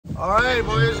All right,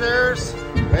 voyageurs,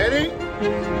 ready?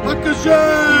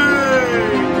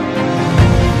 Ricochet!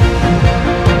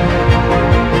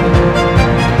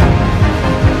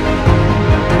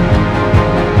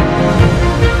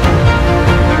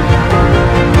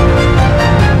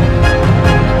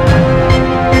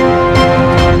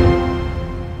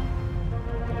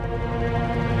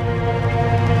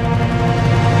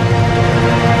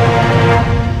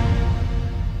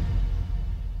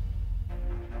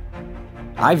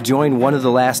 I've joined one of the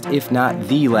last, if not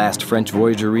the last, French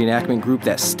Voyageur reenactment group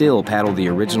that still paddled the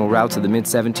original routes of the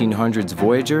mid-1700s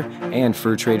Voyageur and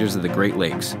fur traders of the Great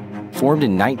Lakes. Formed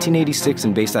in 1986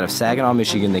 and based out of Saginaw,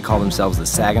 Michigan, they call themselves the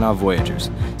Saginaw Voyageurs.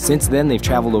 Since then, they've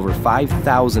traveled over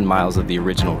 5,000 miles of the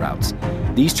original routes.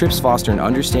 These trips foster an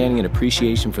understanding and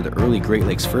appreciation for the early Great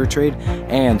Lakes fur trade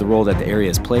and the role that the area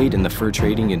has played in the fur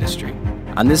trading industry.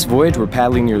 On this voyage, we're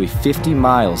paddling nearly 50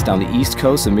 miles down the east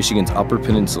coast of Michigan's Upper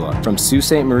Peninsula, from Sault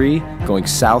Ste. Marie going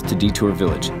south to Detour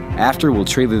Village. After, we'll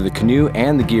trailer the canoe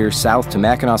and the gear south to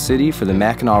Mackinaw City for the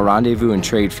Mackinaw Rendezvous and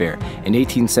Trade Fair, an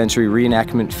 18th century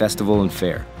reenactment festival and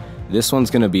fair. This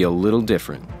one's going to be a little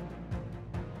different.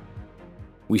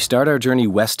 We start our journey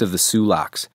west of the Soo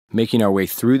Locks, making our way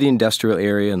through the industrial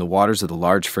area and the waters of the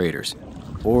large freighters,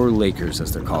 or Lakers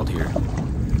as they're called here.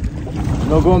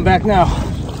 No going back now.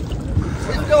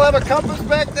 We still have a compass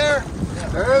back there?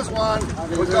 There is one.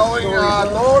 We're going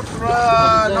northeast.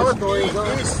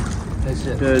 That's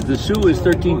it. The Sioux is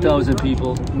 13,000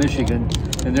 people, Michigan,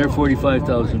 and they're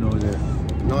 45,000 over there.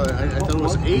 No, I thought it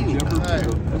was 80. Right.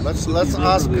 Let's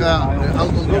ask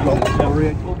Uncle Google.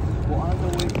 Well, on the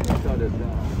way we shut it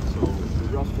down, so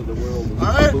the rest of the world is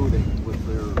including with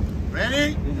their...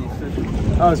 Ready?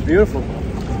 Oh, it's beautiful.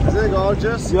 Is it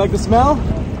gorgeous? You like the smell?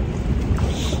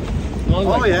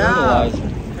 Oh, yeah.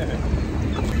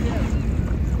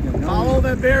 Follow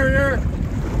that barrier.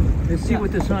 Let's see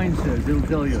what the sign says. It'll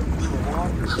tell you.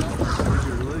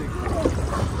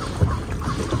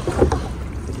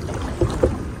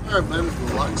 I've been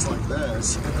in locks like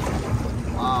this.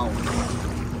 Wow.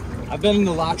 I've been in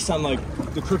the locks on like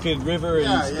the Crooked River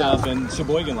and stuff, and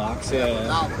Sheboygan locks. Yeah.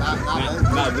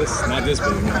 Not this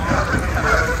big.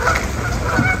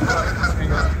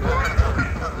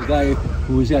 The guy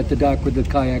who was at the dock with the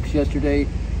kayaks yesterday,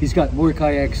 he's got more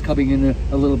kayaks coming in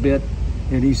a little bit,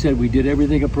 and he said we did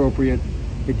everything appropriate.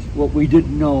 What we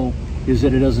didn't know is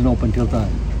that it doesn't open till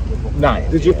time. 9.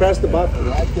 Did you press the button?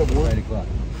 9 o'clock.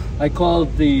 I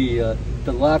called the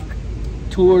lock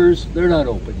tours. They're not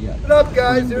open yet. What up,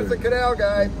 guys? Here's the canal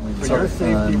guy. For your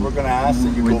safety, we're going to ask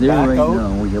that you go back right out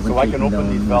now. so I can open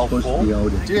these valves full.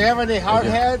 Do you have any hard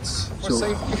heads for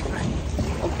safety?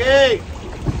 Okay,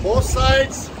 both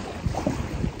sides.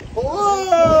 Push!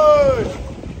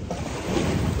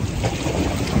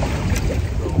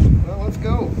 Well, let's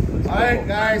go. All right,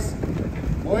 guys.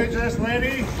 Voyageurs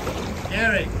ready?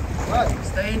 Gary, what?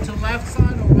 Stay to left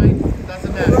side or right?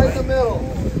 Doesn't matter. Right in the middle.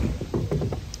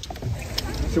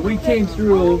 So we came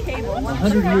through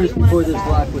 100 years before this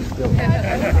lock was built.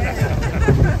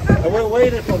 And we're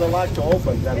waiting for the lock to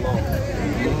open that long.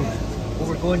 Well,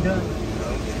 we're going down.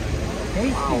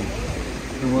 Wow.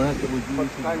 And we'll have to What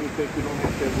time you think you don't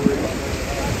have to worry about that?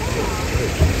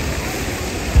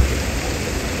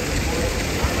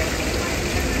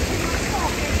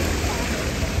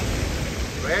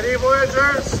 Ready,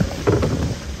 voyageurs?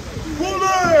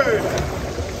 Forward!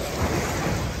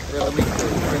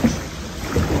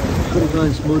 Could have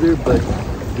gone smoother, but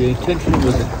the intention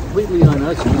was completely on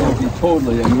us. We won't be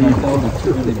totally. I mean, we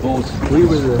both. We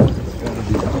were the.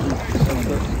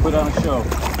 Put on a show.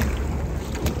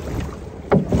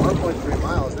 1.3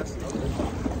 miles, that's nothing.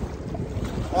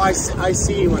 Oh, I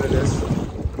see what it is.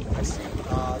 I see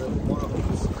the one of them.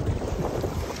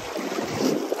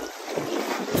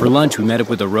 For lunch, we met up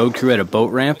with a road crew at a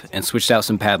boat ramp and switched out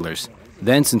some paddlers.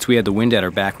 Then, since we had the wind at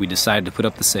our back, we decided to put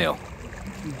up the sail.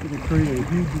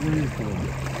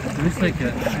 It's like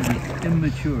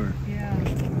immature. Yeah.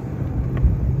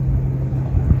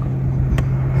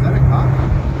 Is that a cock?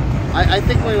 I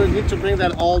think we would need to bring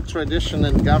that old tradition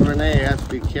in Gouverneur has to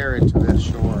be carried to that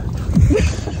shore.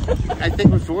 I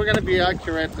think if we're going to be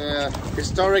accurate,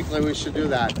 historically, we should do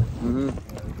that.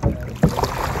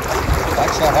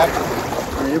 Actually, I have to.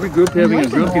 Every group having a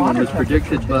grumpy one was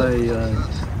predicted by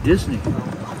Disney.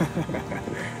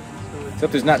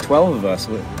 Except there's not 12 of us,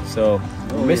 so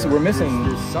we're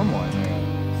missing someone.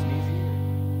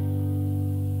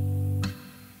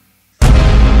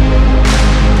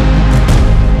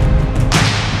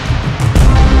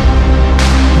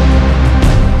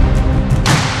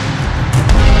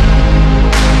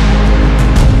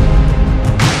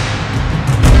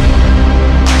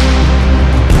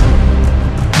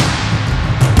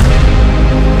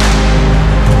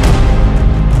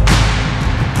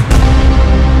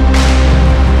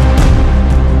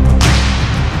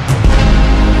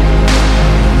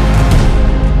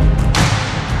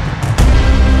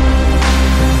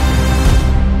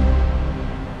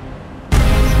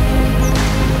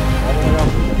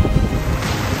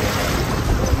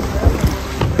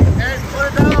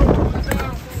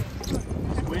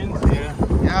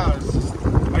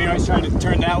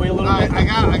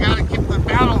 I gotta keep the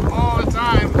paddle all the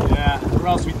time. Yeah, or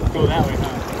else we go that way,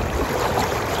 huh?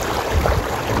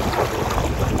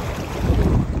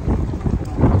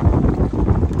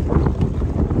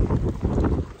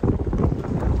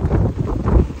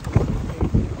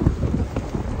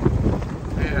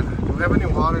 Man, do we have any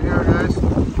water here, guys?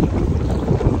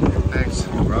 Thanks,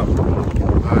 bro.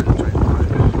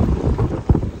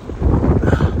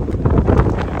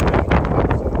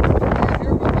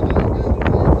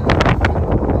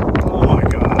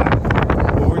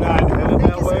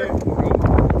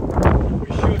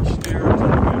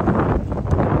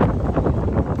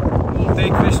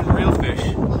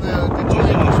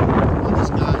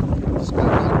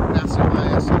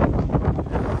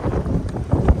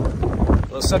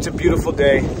 Such a beautiful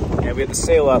day, and we had to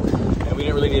sail up, and we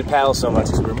didn't really need to paddle so much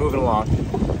because we were moving along.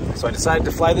 So I decided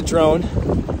to fly the drone,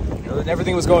 and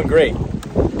everything was going great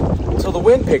until the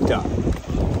wind picked up.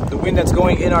 The wind that's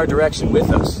going in our direction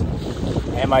with us,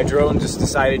 and my drone just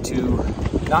decided to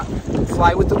not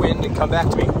fly with the wind and come back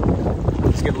to me.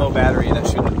 It's getting low battery, that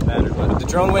shouldn't have mattered, but the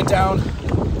drone went down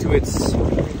to its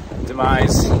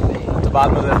demise at the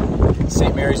bottom of the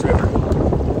St. Mary's River.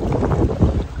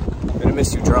 I'm gonna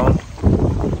miss you, drone.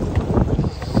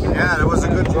 Yeah, it was a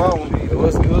good drone. It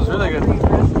was really good.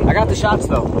 I got the shots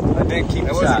though. I did keep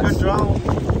the shots. It was a good drone.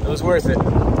 It was worth it.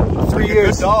 3 Good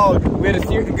years. dog. We had a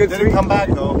good Didn't 3. come back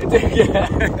though. It did, yeah.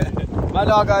 My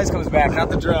dog always comes back, not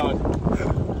the drone.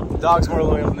 The dog's more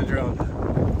loyal than the drone.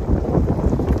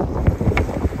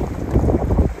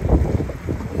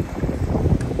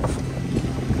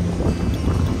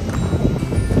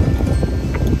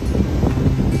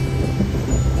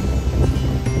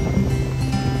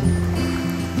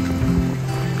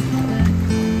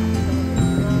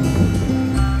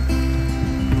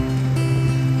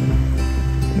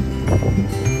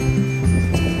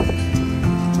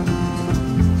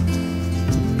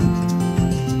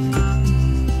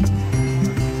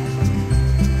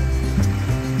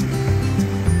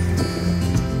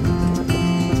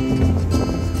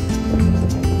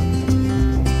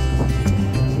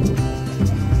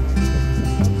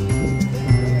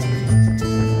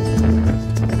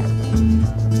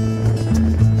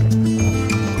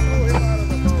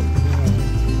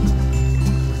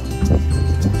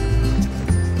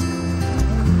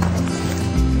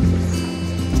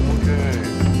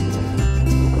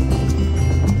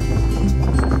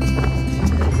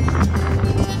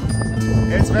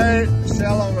 Very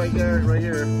shallow right here,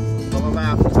 on the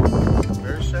left.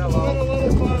 Very shallow.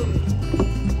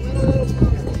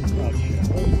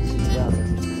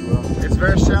 It's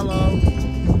very shallow.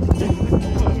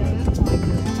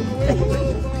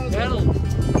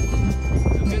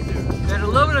 At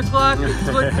 11 o'clock, it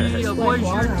could be a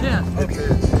voyageur tent.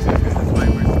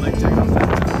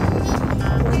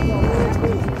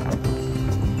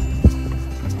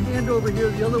 And over here,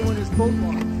 the other one is boat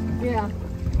launch. Yeah.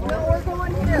 No, we're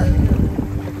going here.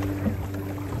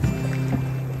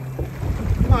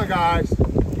 Come on, guys.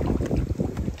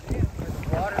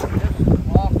 Water just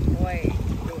halfway,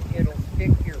 so it'll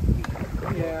stick your feet.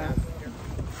 Yeah.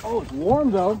 Oh, it's warm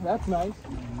though. That's nice.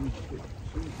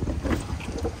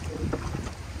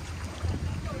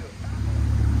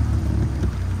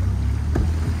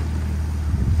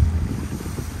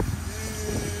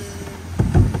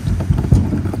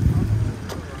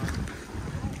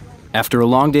 After a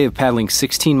long day of paddling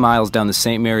 16 miles down the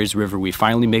St. Mary's River, we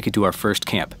finally make it to our first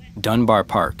camp, Dunbar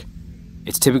Park.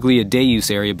 It's typically a day use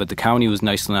area, but the county was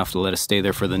nice enough to let us stay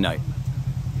there for the night.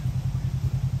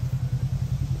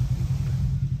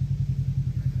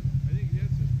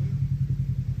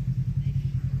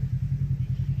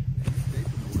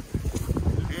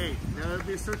 Hey, there'll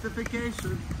be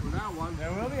certification for that one. There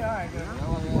will be, all right.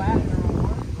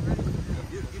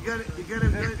 You gotta get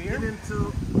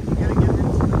into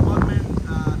the Woodman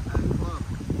club.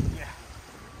 Yeah.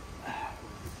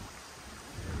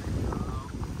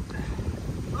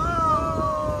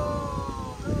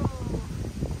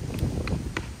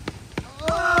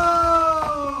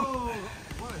 Oh!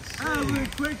 What a save.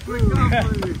 Quick up,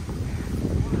 buddy.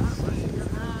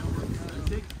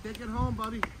 Take it home,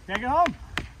 buddy. Take it home.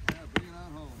 Yeah, bring it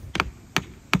on home.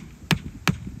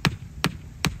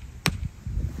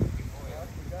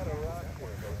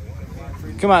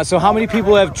 Come on, so how many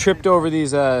people have tripped over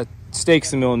these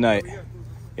stakes in the middle of the night?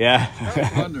 Yeah.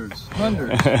 Hundreds.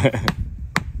 Hundreds. Yeah,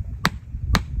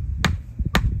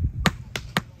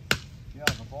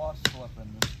 the boss slept in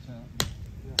this tent.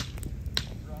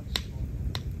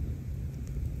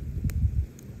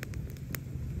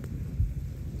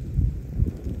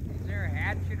 Is there a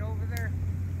hatchet over there?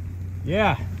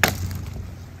 Yeah.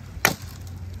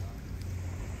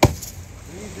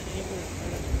 Easy.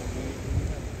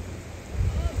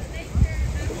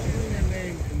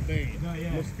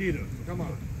 mosquitoes. Come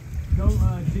on. Don't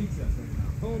jinx us right now.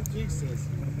 Don't jinx us.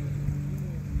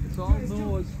 It's all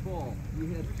Noah's fault.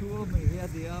 He had 2 of them, he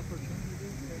had the opportunity.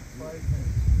 5 minutes.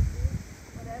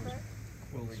 Whatever.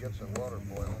 When we get the water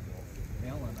boiling.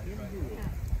 Alan, I tried.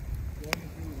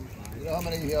 You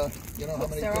know how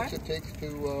many cooks it takes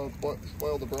to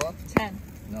spoil the broth? 10.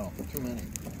 No, too many.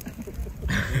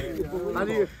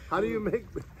 How do you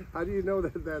know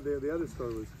that the other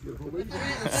story was?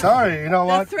 Sorry, you know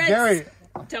what, Gary.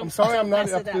 I'm sorry I'm not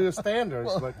up to the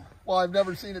standards, but Well, I've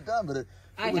never seen it done, but it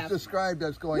was described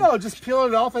as going. no, just peel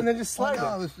it off and then just slide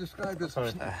No, it it. was described as.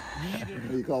 What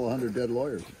do you call 100 dead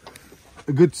lawyers?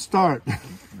 A good start.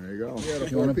 There you go. We had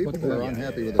 4 people who are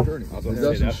unhappy with the attorney.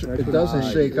 It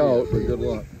doesn't shake out, but good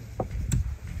luck.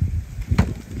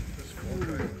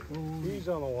 He's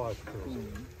on the watch too.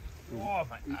 Oh,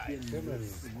 my eyes.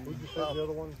 Who'd you say the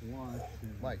other one?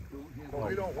 Mike,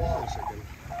 we don't want a second.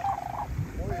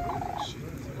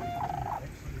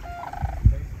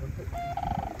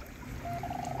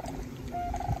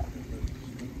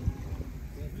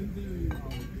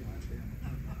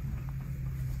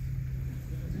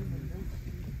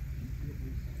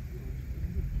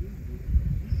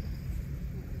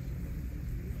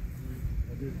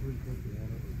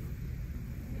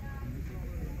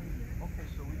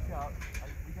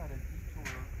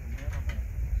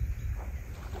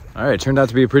 All right, it turned out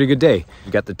to be a pretty good day.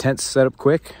 We got the tents set up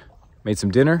quick, made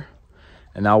some dinner,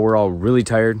 and now we're all really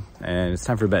tired and it's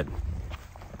time for bed.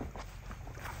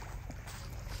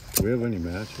 Do we have any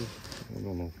matches? I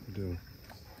don't know if we do.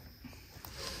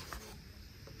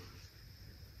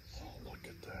 Oh, look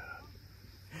at that.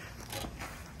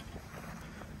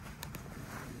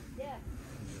 Yeah.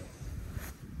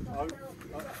 I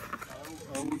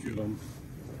will get them.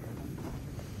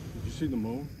 Did you see the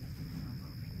moon?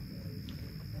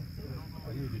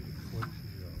 I need to get the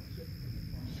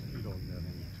mosquito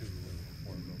netting too.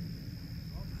 One of them.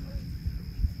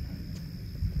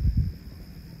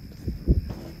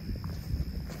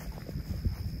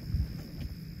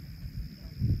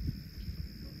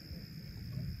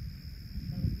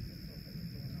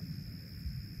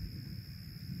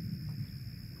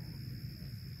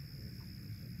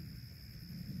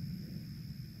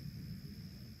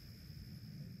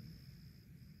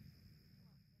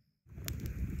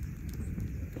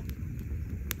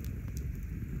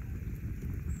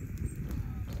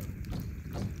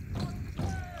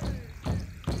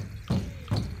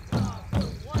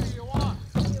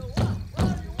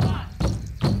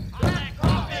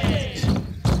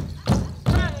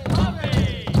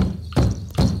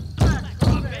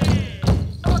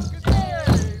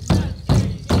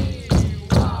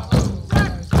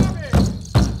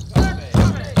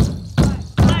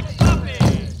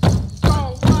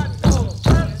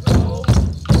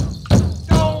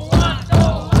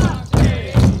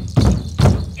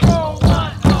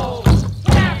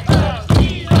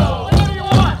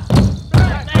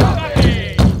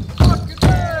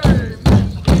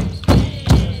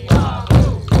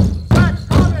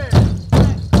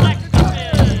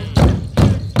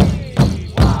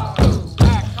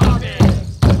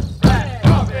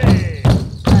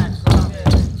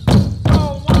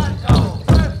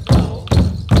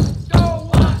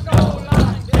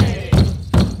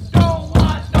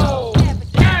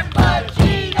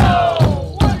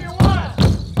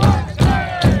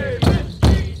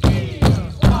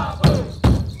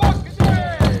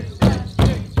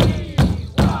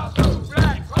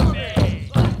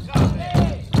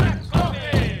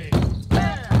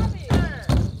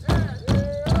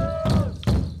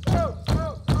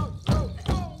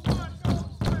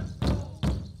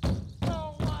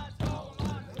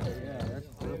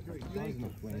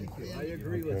 I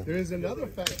agree with There is another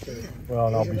factor. Well,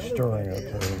 and I'll be stirring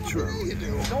it. True, you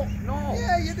do. No.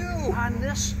 Yeah, you do. On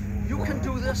this, you can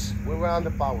do this. We were on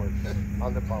the power.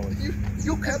 On the power.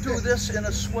 You can do this in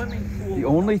a swimming pool. The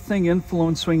only thing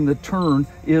influencing the turn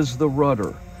is the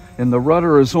rudder. And the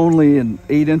rudder is only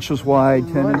 8 inches wide,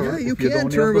 10 inches. Yeah, you can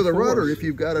turn with a rudder if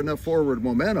you've got enough forward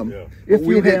momentum. Yeah. If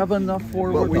you have enough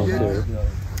forward we did. momentum.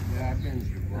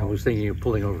 I was thinking of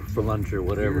pulling over for lunch or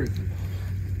whatever.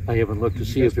 I haven't looked to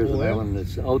see if there's an island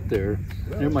that's out there.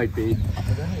 There might be.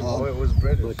 Oh, it was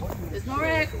British. There's no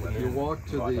wreck. You walk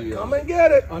to the Come and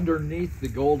get it. underneath the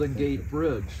Golden Gate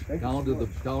Bridge down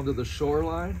to the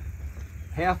shoreline.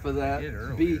 Half of that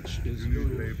beach is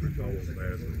new.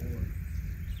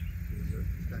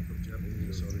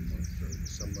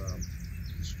 Some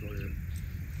destroyer.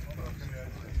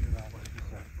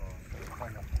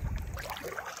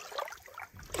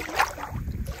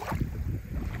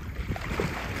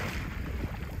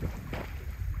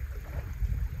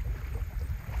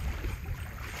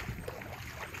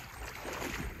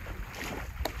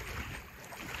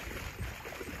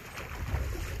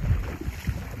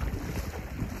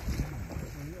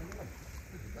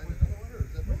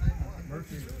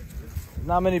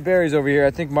 Not many berries over here.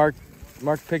 I think Mark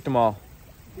picked them all.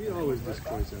 He always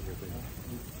destroys everything.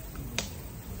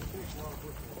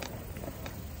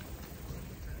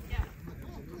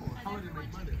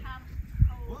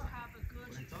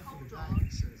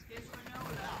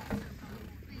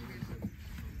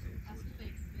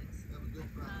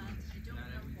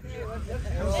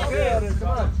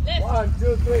 One,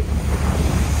 two, three.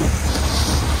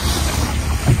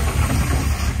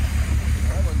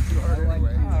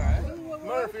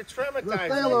 Murph, you're traumatized. The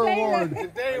Sailor Award. The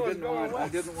day was going well. I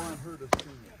didn't want her to see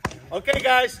it. Okay,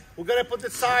 guys, we're gonna put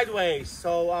it sideways,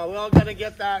 so we're all gonna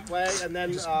get that way, and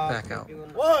then back out.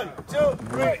 1, 2,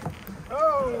 3.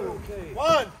 Oh, okay.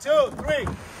 1, 2, 3.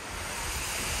 Put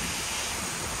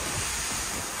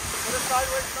it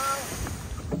sideways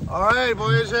now. All right,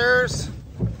 voyageurs,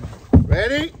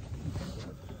 ready?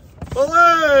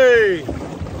 Belay!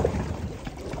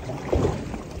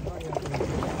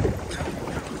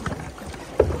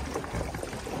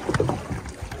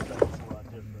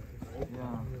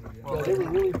 They were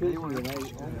really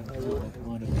busy, and I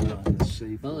wanted to go on the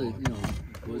safe. Well, you know,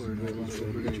 wasn't very long ago.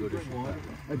 We're going to go to Chicago.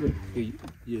 I did.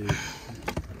 Yeah.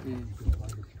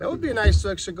 That would be nice to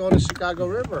actually go to Chicago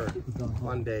River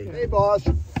one day. Hey, boss,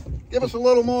 give us a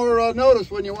little more notice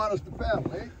when you want us to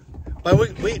paddle, eh? But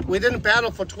we didn't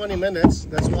paddle for 20 minutes,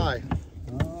 that's why.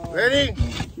 Ready?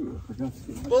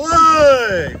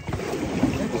 Belay!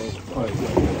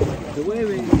 The way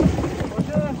we...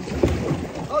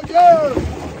 Oh, yeah!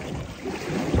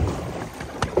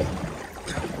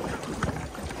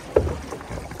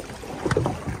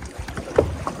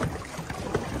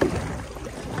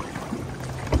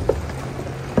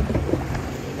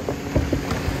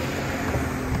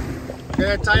 Can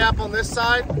I tie up on this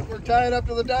side? We're tying up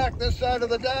to the dock, this side of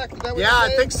the dock. Is that what Yeah, you're I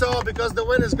saying? think so, because the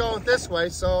wind is going this way,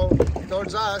 so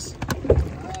towards us.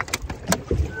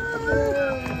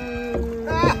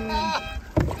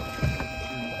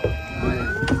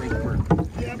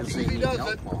 Yeah, but he does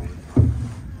it.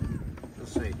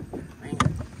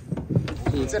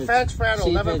 It's a French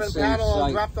paddle, never been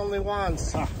paddled, dropped only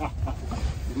once.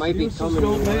 Might be coming.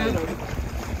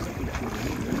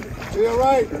 To your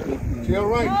right. To your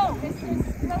right. No, it's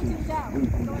floating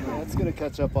down. Go ahead. It's gonna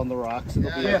catch up on the rocks.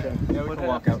 It'll be Yeah. okay. Yeah, we can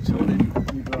walk out to it.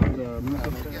 You brought the roof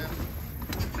up there?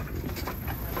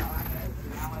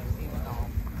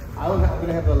 I'm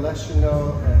gonna have a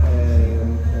Leschino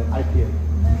IPA.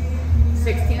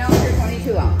 16 ounce or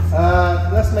 22 ounce?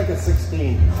 Let's make it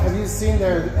 16. Have you seen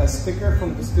their sticker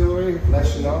from distillery,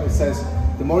 Leschino? It says,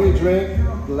 the more you drink,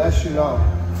 the less you know.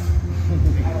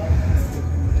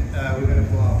 We're gonna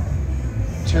pull out.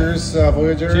 Cheers,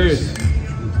 voyageurs. Cheers.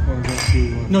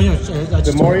 No,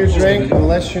 The more you drink, the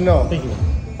less you know. Thank you.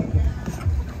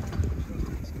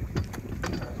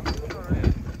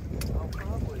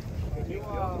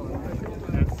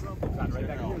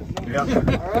 Yeah.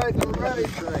 All right, we're ready.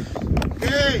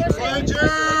 Okay,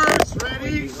 voyageurs,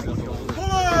 ready? Pull!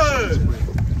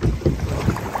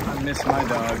 I miss my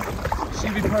dog.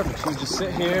 She'd be perfect. She would just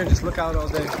sit here, just look out all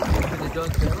day.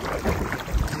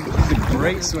 She's a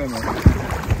great swimmer.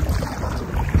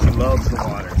 She loves the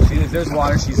water. If there's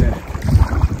water, she's in it.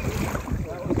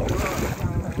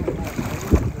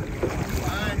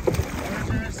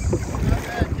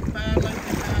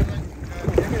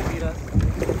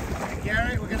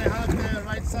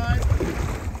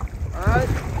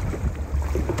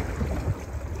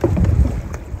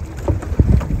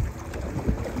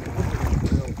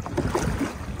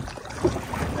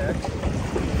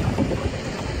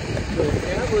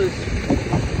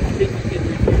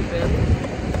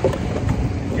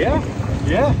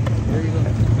 Yeah. There you go.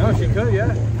 No, she could,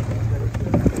 yeah.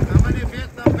 How many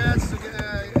Vietnam beds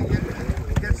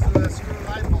gets to the screw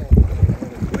light bulb?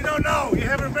 We don't know. You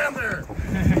haven't been there.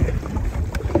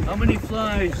 How many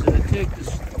flies does it take to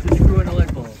screw in a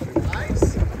light bulb?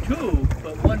 Nice. 2,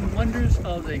 but one wonders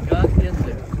how they got in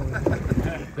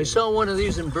there. I saw one of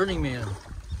these in Burning Man.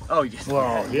 Oh, yes.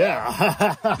 Well,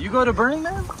 yeah. You go to Burning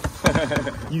Man?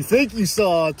 You think you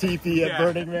saw a teepee at Yeah.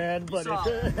 Burning Man, but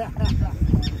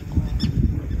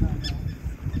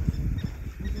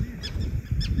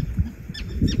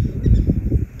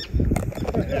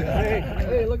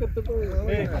Hey, look at the bird.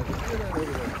 Hey.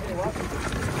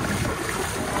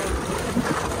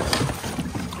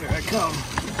 Here I come.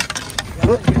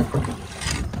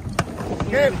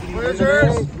 Okay,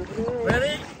 voyageurs,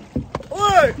 ready?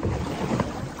 Away!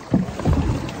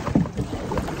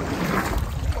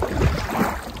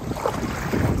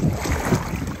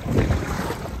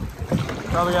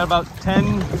 Probably got about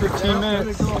 10, 15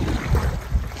 minutes.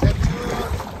 Get to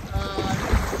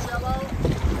shallow.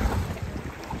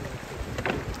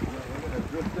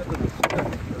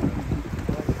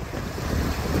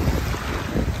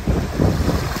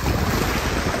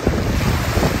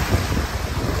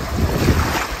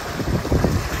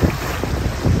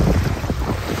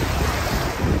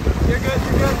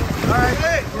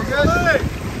 good? Hey!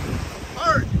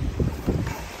 Hard!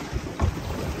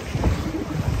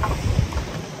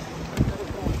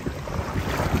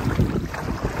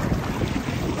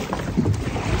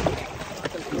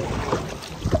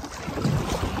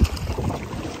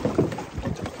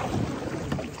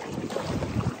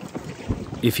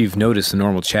 If you've noticed, the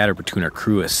normal chatter between our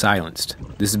crew has silenced.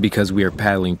 This is because we are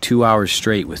paddling 2 hours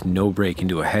straight with no break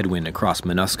into a headwind across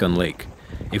Manuscun Lake.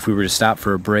 If we were to stop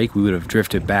for a break, we would have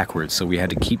drifted backwards, so we had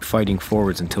to keep fighting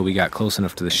forwards until we got close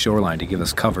enough to the shoreline to give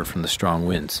us cover from the strong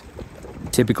winds.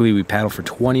 Typically, we paddle for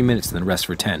 20 minutes and then rest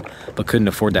for 10, but couldn't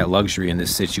afford that luxury in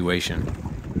this situation.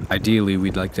 Ideally,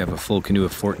 we'd like to have a full canoe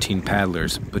of 14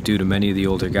 paddlers, but due to many of the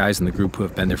older guys in the group who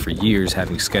have been there for years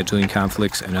having scheduling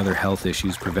conflicts and other health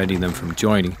issues preventing them from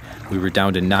joining, we were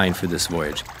down to 9 for this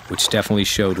voyage, which definitely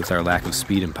showed with our lack of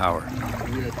speed and power.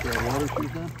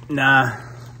 Nah.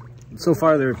 So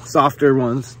far, they're softer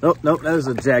ones. Oh, nope, that was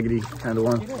a jaggedy kind of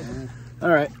one. All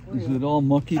right. Is it all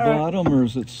mucky bottom or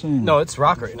is it sand? No, it's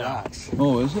rock right now.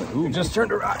 Oh, is it? Ooh. We just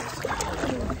turned to rock.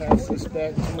 Pass this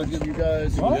back. I'm gonna give you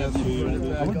guys. What? There we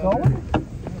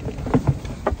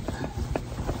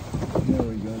There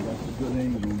we go. That's a good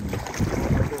angle.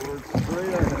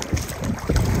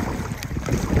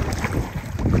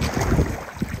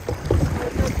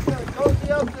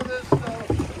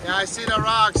 Yeah, I see the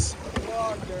rocks.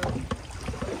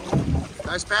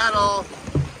 Nice paddle.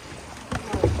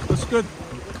 That's good.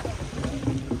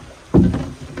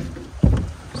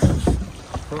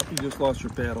 Oh, you just lost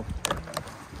your paddle.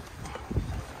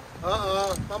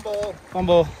 Fumble.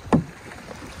 Fumble.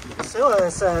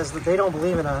 Scylla says that they don't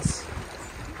believe in us,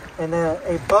 and that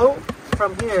a boat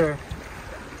from here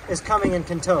is coming and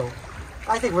can tow.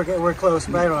 I think we're close,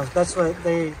 but I don't know. That's what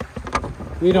they.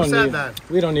 We don't said need that?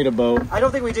 We don't need a boat. I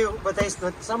don't think we do, but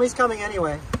somebody's coming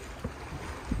anyway.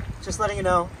 Just letting you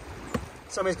know,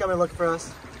 somebody's coming looking for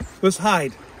us. Let's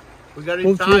hide. We got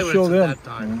We'll any show at them. that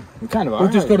time. We kind of are.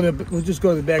 We'll just go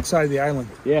to the back side of the island.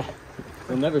 Yeah.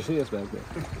 They'll never see us back there.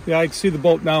 Yeah, I can see the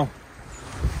boat now.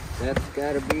 That's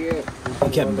gotta be it.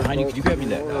 Kevin, behind you, could you grab me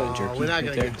that jerky? We're not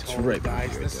gonna there? get It's told, right guys.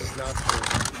 behind you. This is not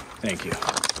fair. Thank you.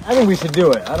 I think we should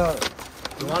do it. I don't.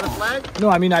 You want a flag? No,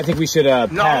 I mean I think we should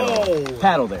paddle.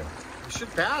 Paddle there. We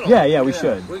should paddle. Yeah, we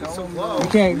should. We're so close. We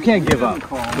can't give up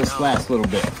this last little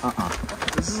bit.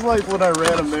 This is like when I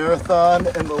ran a marathon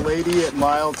and the lady at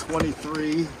mile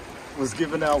 23 was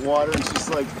giving out water and she's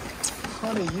like,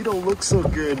 honey, you don't look so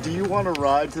good. Do you want to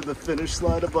ride to the finish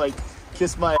line? I'm like,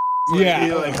 kiss my ass.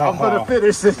 Yeah. Like, I'm going to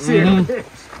finish this here.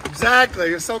 Exactly.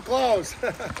 You're so close.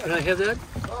 Can I have that?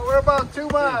 Oh, we're about 2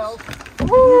 miles.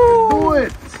 Woo! Do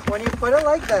it. When you put it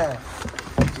like that.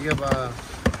 Do you have a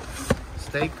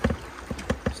steak?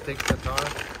 Steak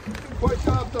tartare? Push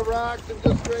off the rocks and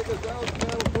just straighten us out.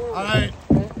 Paddle forward. All right.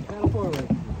 Paddle forward.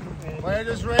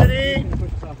 Voyageurs ready?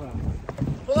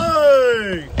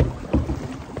 Play!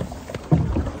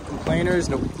 Complainers,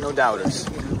 no doubters.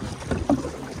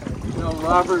 No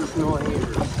robbers, no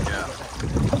haters. Yeah.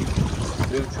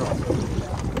 Good trouble.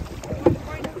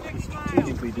 1.6 miles.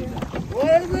 Strategically did that.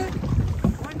 What is it?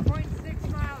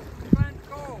 1.6 miles. Front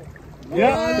goal.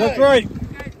 Yeah, that's right. You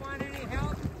guys want any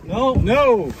help?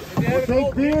 No. We'll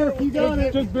take beer if you got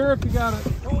it. Just beer if you got it.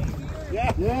 Cold beer?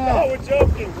 Yeah. No, we're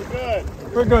joking. We're good.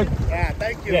 We're good. Yeah,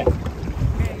 thank you. Yeah.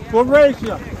 Okay, yeah. We'll race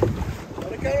you. On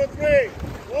the count of 3.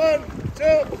 1,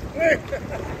 2, 3.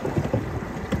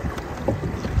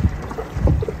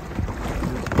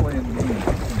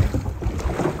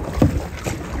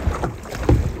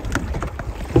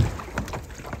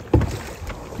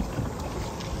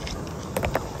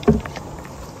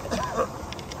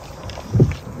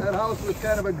 That house was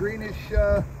kind of a greenish,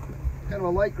 kind of a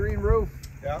light green roof.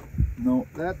 Yeah. No.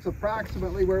 That's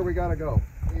approximately where we gotta go.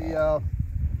 We, About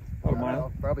a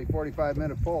mile. probably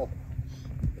 45-minute pull.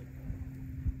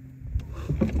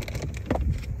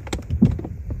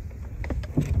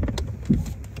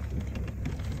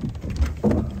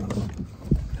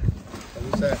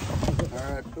 What is that? All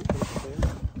right.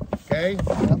 Okay.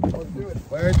 Yep, let's do it.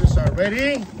 Voyageurs are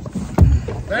ready.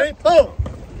 Ready? Boom!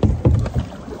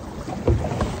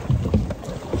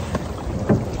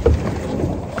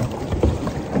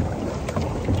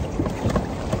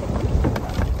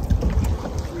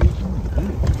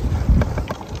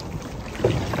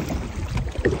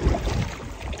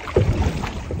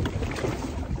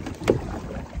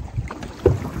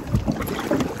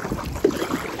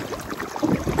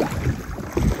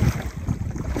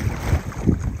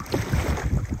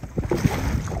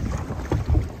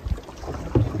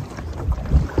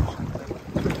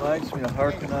 Reminds me of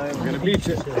Harkin Island. We're gonna beach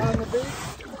it. On the beach.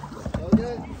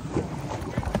 Okay.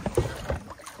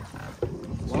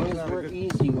 As long as we're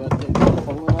easy with it,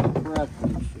 pull it up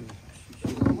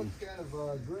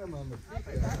Very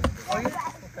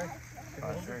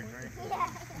great.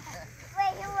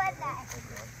 Wait, who was that?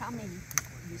 Tell me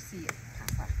you see it,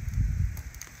 Papa.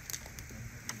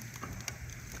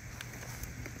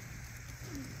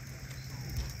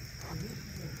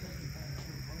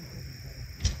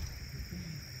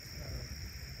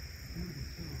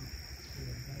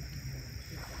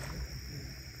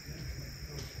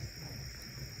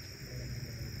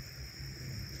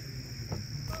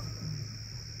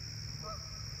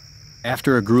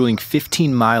 After a grueling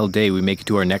 15-mile day, we make it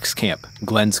to our next camp,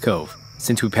 Glenn's Cove.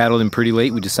 Since we paddled in pretty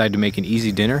late, we decided to make an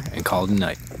easy dinner and call it a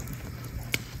night.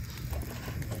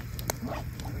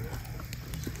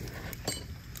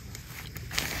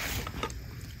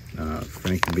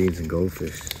 Frank beans and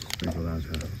goldfish sprinkled on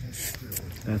top.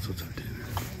 That's what's for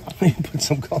dinner. Put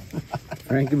some gold.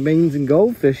 Frank beans and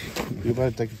goldfish. You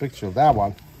better take a picture of that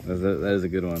one. That is a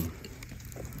good one.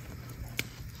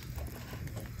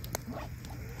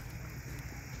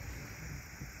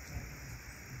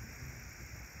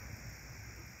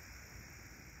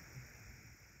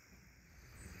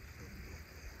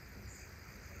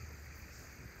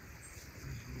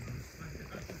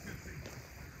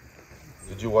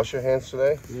 Did you wash your hands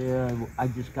today? Yeah, I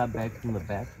just got back from the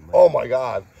bathroom. Oh my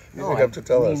God! You didn't have to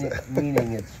tell us that.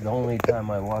 Meaning it's the only time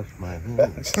I wash my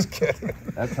hands. Just kidding.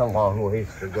 That's a long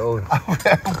ways to go.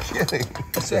 I'm kidding.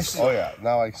 Oh yeah,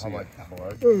 now I see it.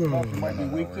 Might be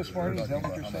weak this morning, is that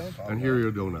what you're saying? And here are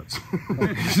your donuts.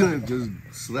 Just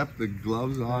slept the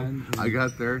gloves on. I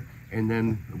got there, and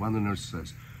then one of the nurses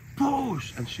says,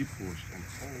 push! And she pushed. And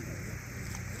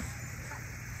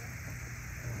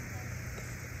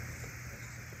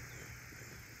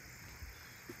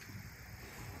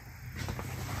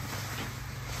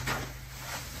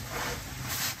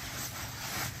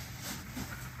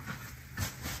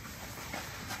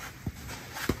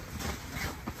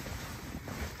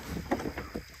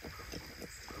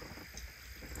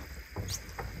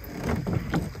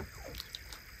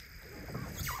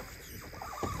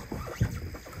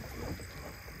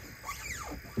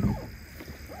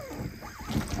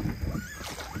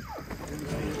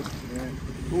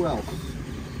Who else?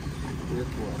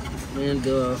 And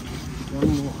one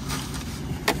more.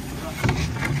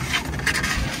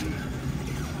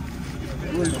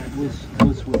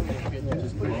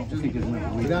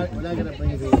 We're not gonna bring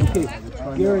it in. Okay,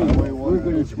 Gary, we're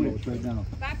going to switch right now.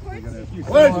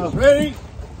 Wedges, ready?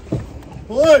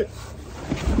 Pull!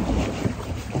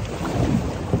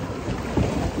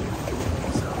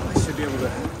 I should be able to.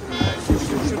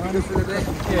 Should be good for the day.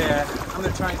 Yeah, I'm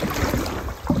gonna try and do it.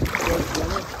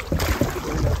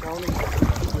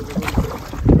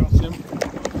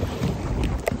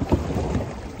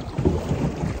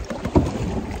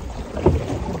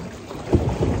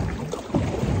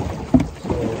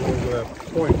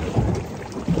 Point.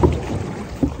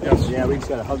 Yes. Yeah, we just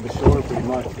gotta hug the shore pretty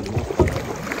much.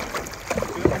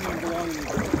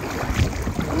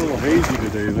 A little hazy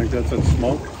today. You think that's that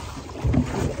smoke?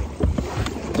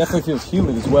 Definitely feels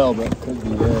humid as well, but it could be.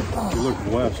 You look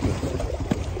west.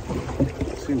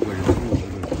 It seems like it's humid.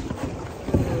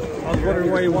 I was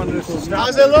wondering why you wanted us to stop.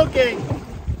 How's it looking?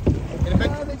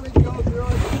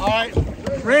 All right,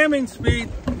 ramming speed.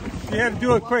 You had to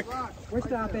do it quick. We're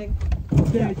stopping.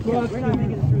 Yeah, we're not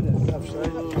making it through this.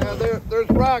 Yeah, there's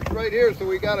rocks right here, so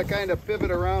we got to kind of pivot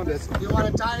around it. You want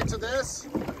to tie it to this?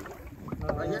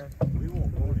 Right here?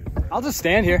 I'll just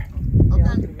stand here.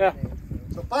 Okay. Yeah.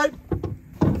 So pipe.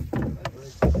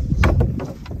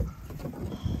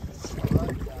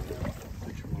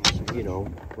 You know,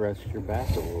 rest your back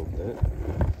a little bit.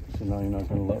 So now you're not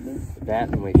going to let me? That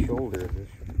and my shoulder.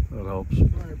 That helps.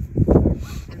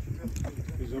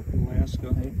 He's up in Alaska.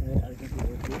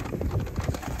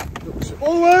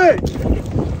 All the way!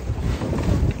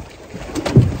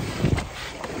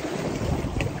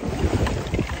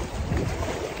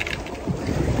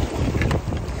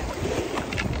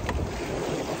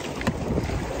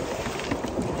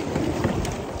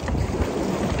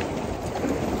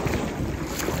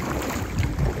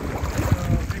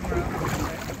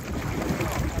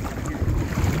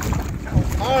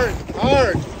 Hard,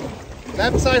 hard.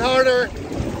 Left side harder.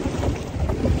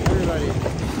 Everybody.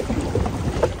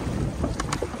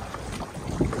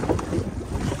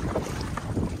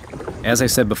 As I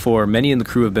said before, many in the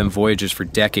crew have been voyagers for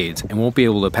decades and won't be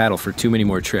able to paddle for too many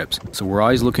more trips, so we're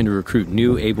always looking to recruit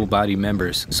new able-bodied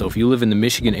members. So if you live in the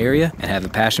Michigan area and have a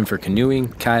passion for canoeing,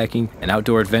 kayaking, and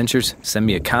outdoor adventures, send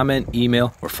me a comment,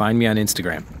 email, or find me on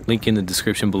Instagram. Link in the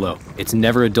description below. It's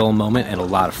never a dull moment and a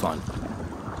lot of fun.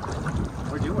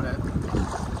 We're doing it.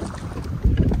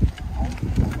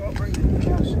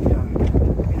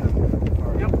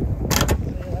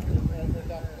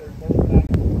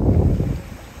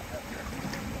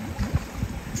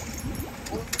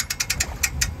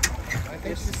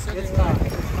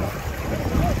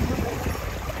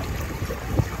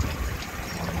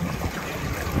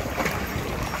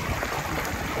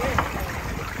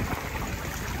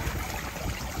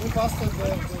 On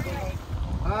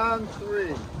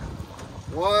three.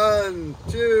 1,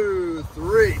 2,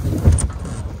 3.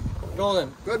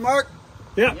 Golden. Good, Mark?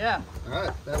 Yeah. All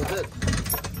right, that was it.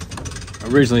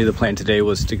 Originally the plan today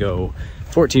was to go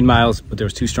 14 miles, but there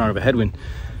was too strong of a headwind.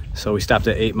 So we stopped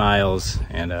at 8 miles,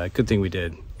 and good thing we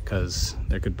did, because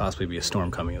there could possibly be a storm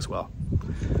coming as well.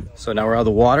 So now we're out of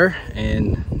the water,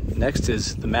 and next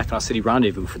is the Mackinaw City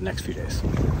rendezvous for the next few days.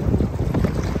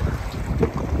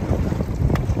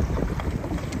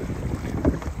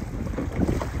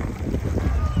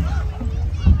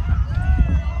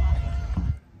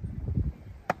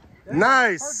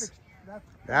 Nice.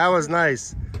 That was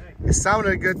nice. It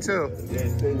sounded good too.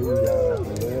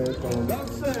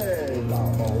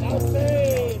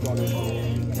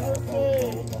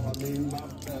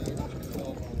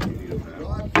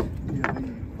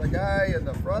 The guy in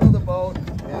the front of the boat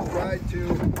is trying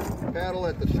to paddle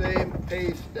at the same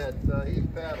pace that he's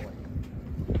paddling.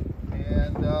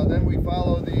 And then we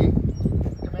follow the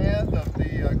command of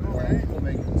the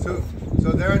group.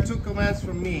 So there are 2 commands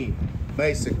from me,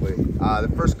 basically.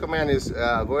 The first command is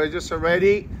voyageurs are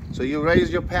ready. So you raise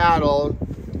your paddle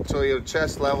to your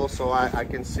chest level so I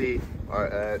can see.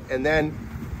 And then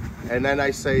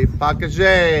I say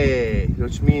packager,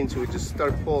 which means we just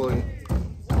start pulling.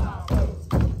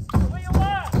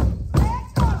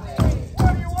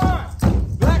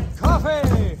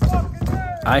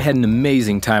 I had an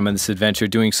amazing time on this adventure,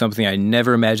 doing something I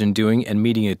never imagined doing and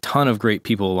meeting a ton of great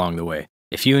people along the way.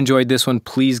 If you enjoyed this one,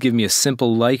 please give me a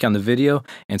simple like on the video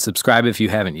and subscribe if you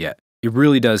haven't yet. It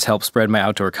really does help spread my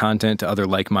outdoor content to other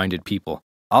like-minded people.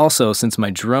 Also, since my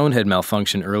drone had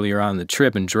malfunctioned earlier on in the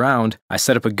trip and drowned, I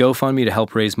set up a GoFundMe to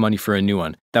help raise money for a new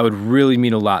one. That would really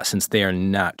mean a lot since they are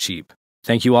not cheap.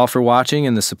 Thank you all for watching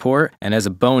and the support, and as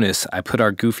a bonus, I put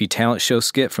our goofy talent show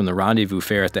skit from the Rendezvous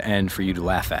Fair at the end for you to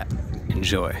laugh at.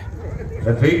 Enjoy.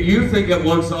 If you think it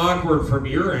looks awkward from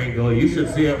your angle, you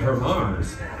should see it from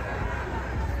ours.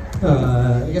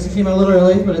 I guess I came out a little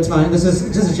early, but it's fine. This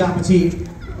is Jacques Petit.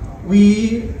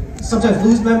 We sometimes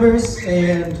lose members,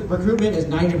 and recruitment is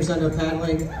 90% of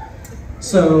paddling.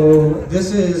 So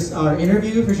this is our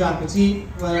interview for Jacques Petit,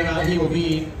 whether or not he will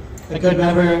be a good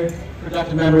member,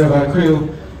 productive member of our crew.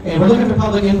 And we're looking for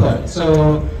public input.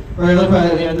 So we're looking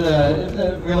at the end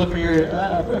of we're looking for your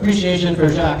appreciation for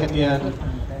Jacques at the end,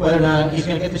 whether or not he's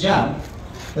going to get the job.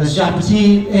 This is Jacques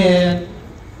Petit, and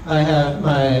I have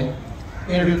my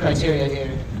interview criteria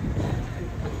here.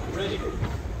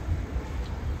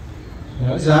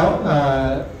 So,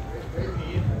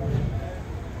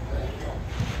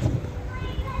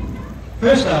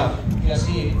 first off, you gotta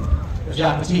see if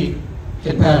Jacques Petit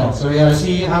can paddle. So we gotta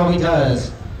see how he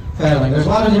does paddling. There's a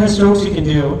lot of different strokes you can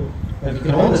do. If you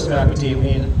can hold this Jacques Petit, I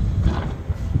mean,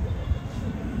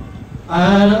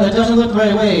 it doesn't look the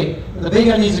right way. The big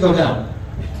guy needs to go down.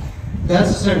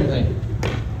 That's a certain thing.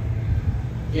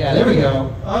 Yeah, there we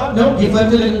go. Oh, nope, he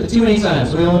flipped it too many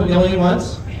times. So we only need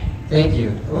once. Thank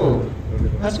you. Oh,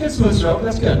 that's a good smooth stroke.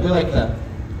 That's good. We like that.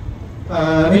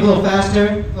 Maybe a little faster.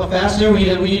 A little faster. We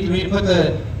need to put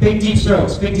the big deep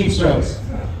strokes. Big deep strokes.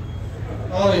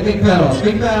 Oh, yeah, big pedals.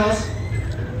 Big pedals.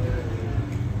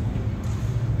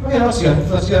 Okay, that's good.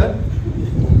 That's good.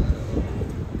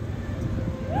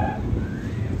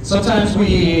 Sometimes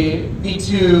we need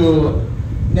to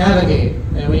navigate,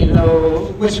 and we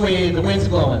know which way the wind's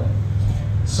blowing.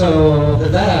 So for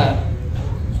that,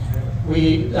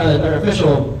 our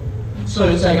official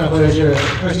Sault St. Voyageur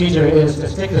procedure is to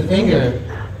stick the finger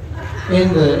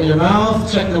in your mouth,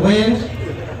 check the wind.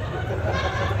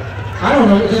 I don't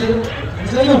know,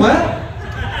 is it even wet?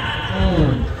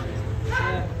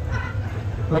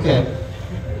 Okay,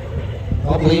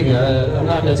 I'll believe you. I'm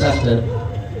not going to test it.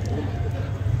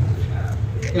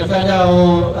 You're going to find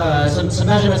out some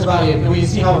measurements about you. We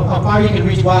see how far you can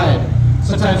reach wide.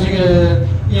 Sometimes you're going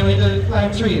to need to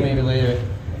climb a tree maybe later.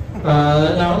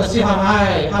 Now let's see how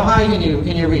high can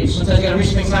you reach. Sometimes you got to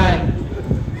reach things high.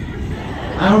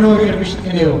 I don't know if you're going to reach the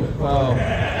canoe. Well,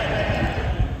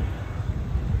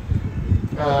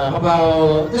 how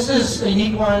about, this is a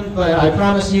unique one, but I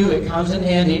promise you it comes in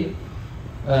handy.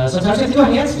 Sometimes you have to go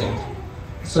handstand.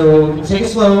 So take it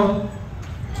slow.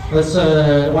 Let's,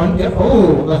 with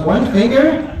one finger?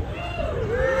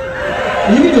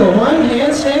 You can do a one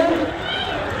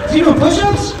handstand? Do you do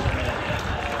push-ups?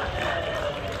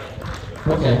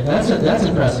 Okay, that's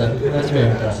impressive. That's very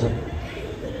impressive.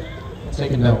 I'll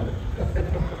take a note.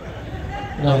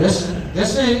 No, this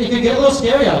it could get a little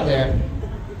scary out there.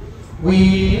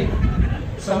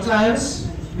 Sometimes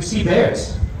we see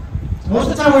bears. Most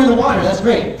of the time we're in the water, that's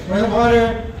great. We're in the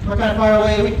water, we're kind of far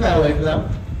away, we can paddle away from them.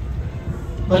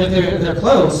 But if they're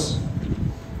close,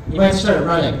 you might start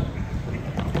running.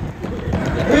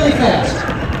 Really fast.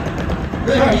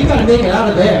 Really hard. You gotta make it out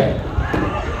of there.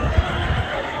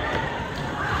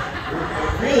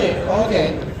 Really?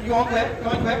 Okay. You want quick?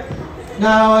 Going quick?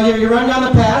 Now you run down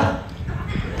the path.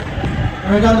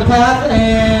 Run down the path,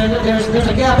 and there's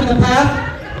a gap in the path,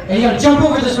 and you gotta jump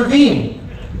over this ravine.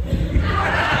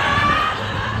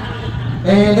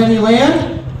 And then you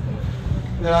land.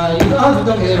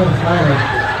 Okay, finally.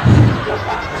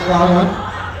 That's a long one.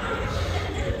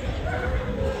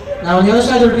 Now on the other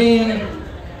side of the ravine,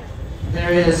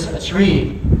 there is a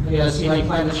tree. You gotta see how you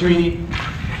climb the tree.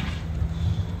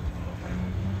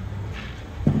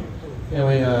 Yeah,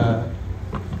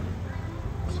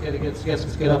 let's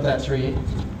get up that tree.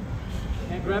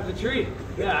 Can't grab the tree.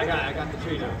 Yeah, I got the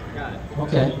tree now. I got it.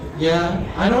 Okay. Yeah,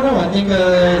 I don't know. I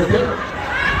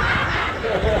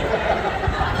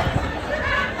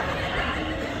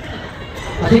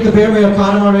think the bear may have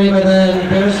caught him already by then.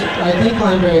 Bears, I think,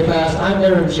 climb very fast. I've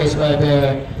never been chased by a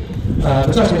bear.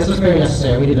 But trust me, this was very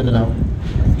necessary. We needed to know.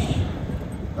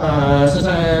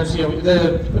 Sometimes, you know,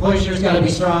 the voyageur's got to be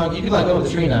strong. You can let go of the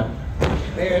tree now.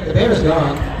 The bear's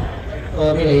gone.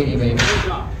 Well, maybe.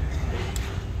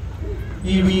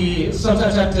 We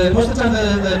sometimes have to, most of the time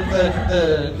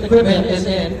the equipment is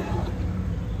in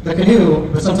the canoe,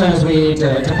 but sometimes we need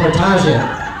to portage it.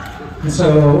 And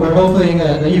so we're hoping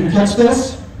that you can catch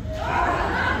this.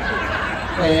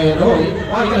 And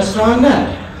wow, you got a strong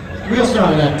net. Real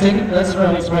strong net. That's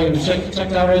right. Check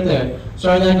it out right there.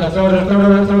 Strong net. Now throw it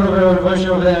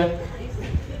over there.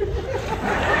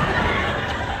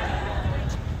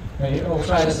 Okay, we'll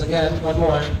try this again. One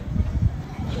more.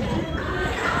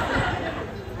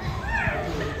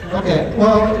 Okay.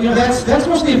 Well, you know that's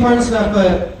most of the important stuff,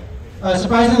 but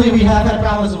surprisingly, we have had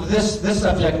problems with this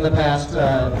subject in the past.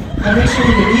 And make sure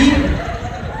you can eat.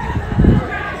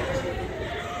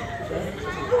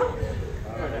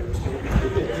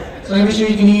 So make sure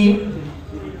you can eat.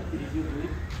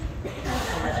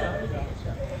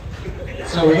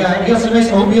 So we got some nice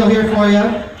oatmeal here for you.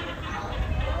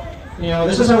 You know,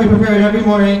 this is how we prepare it every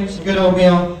morning. Some good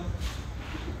oatmeal.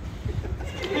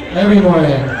 Every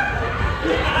morning.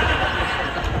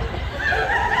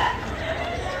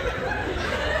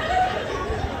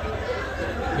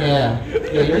 Yeah,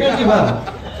 you're gonna give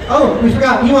up. Oh, we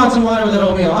forgot. You want some water with that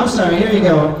oatmeal. I'm sorry. Here you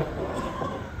go.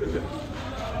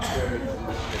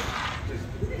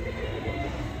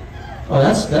 Oh,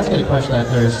 that's gonna quench that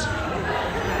thirst.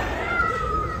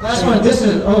 Last one. This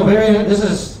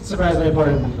is surprisingly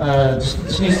important.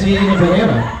 Just needs to be eating a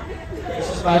banana. This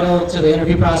is vital to the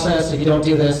interview process. If you don't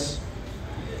do this,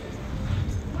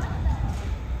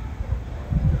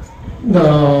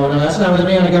 no, that's not where the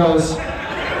banana goes.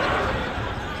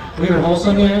 We were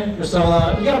wholesome here for so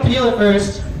long. You gotta peel it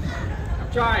first. I'm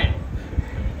trying.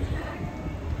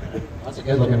 That's a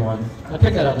good looking one. I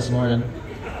picked that up this morning.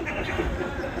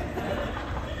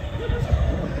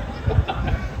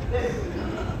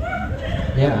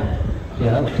 Yeah,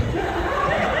 that looks good.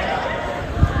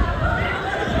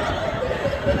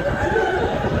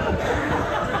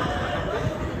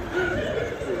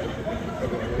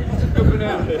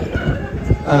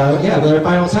 Yeah, but our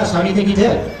final test. How do you think he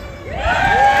did?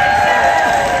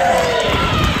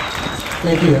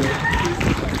 Thank you.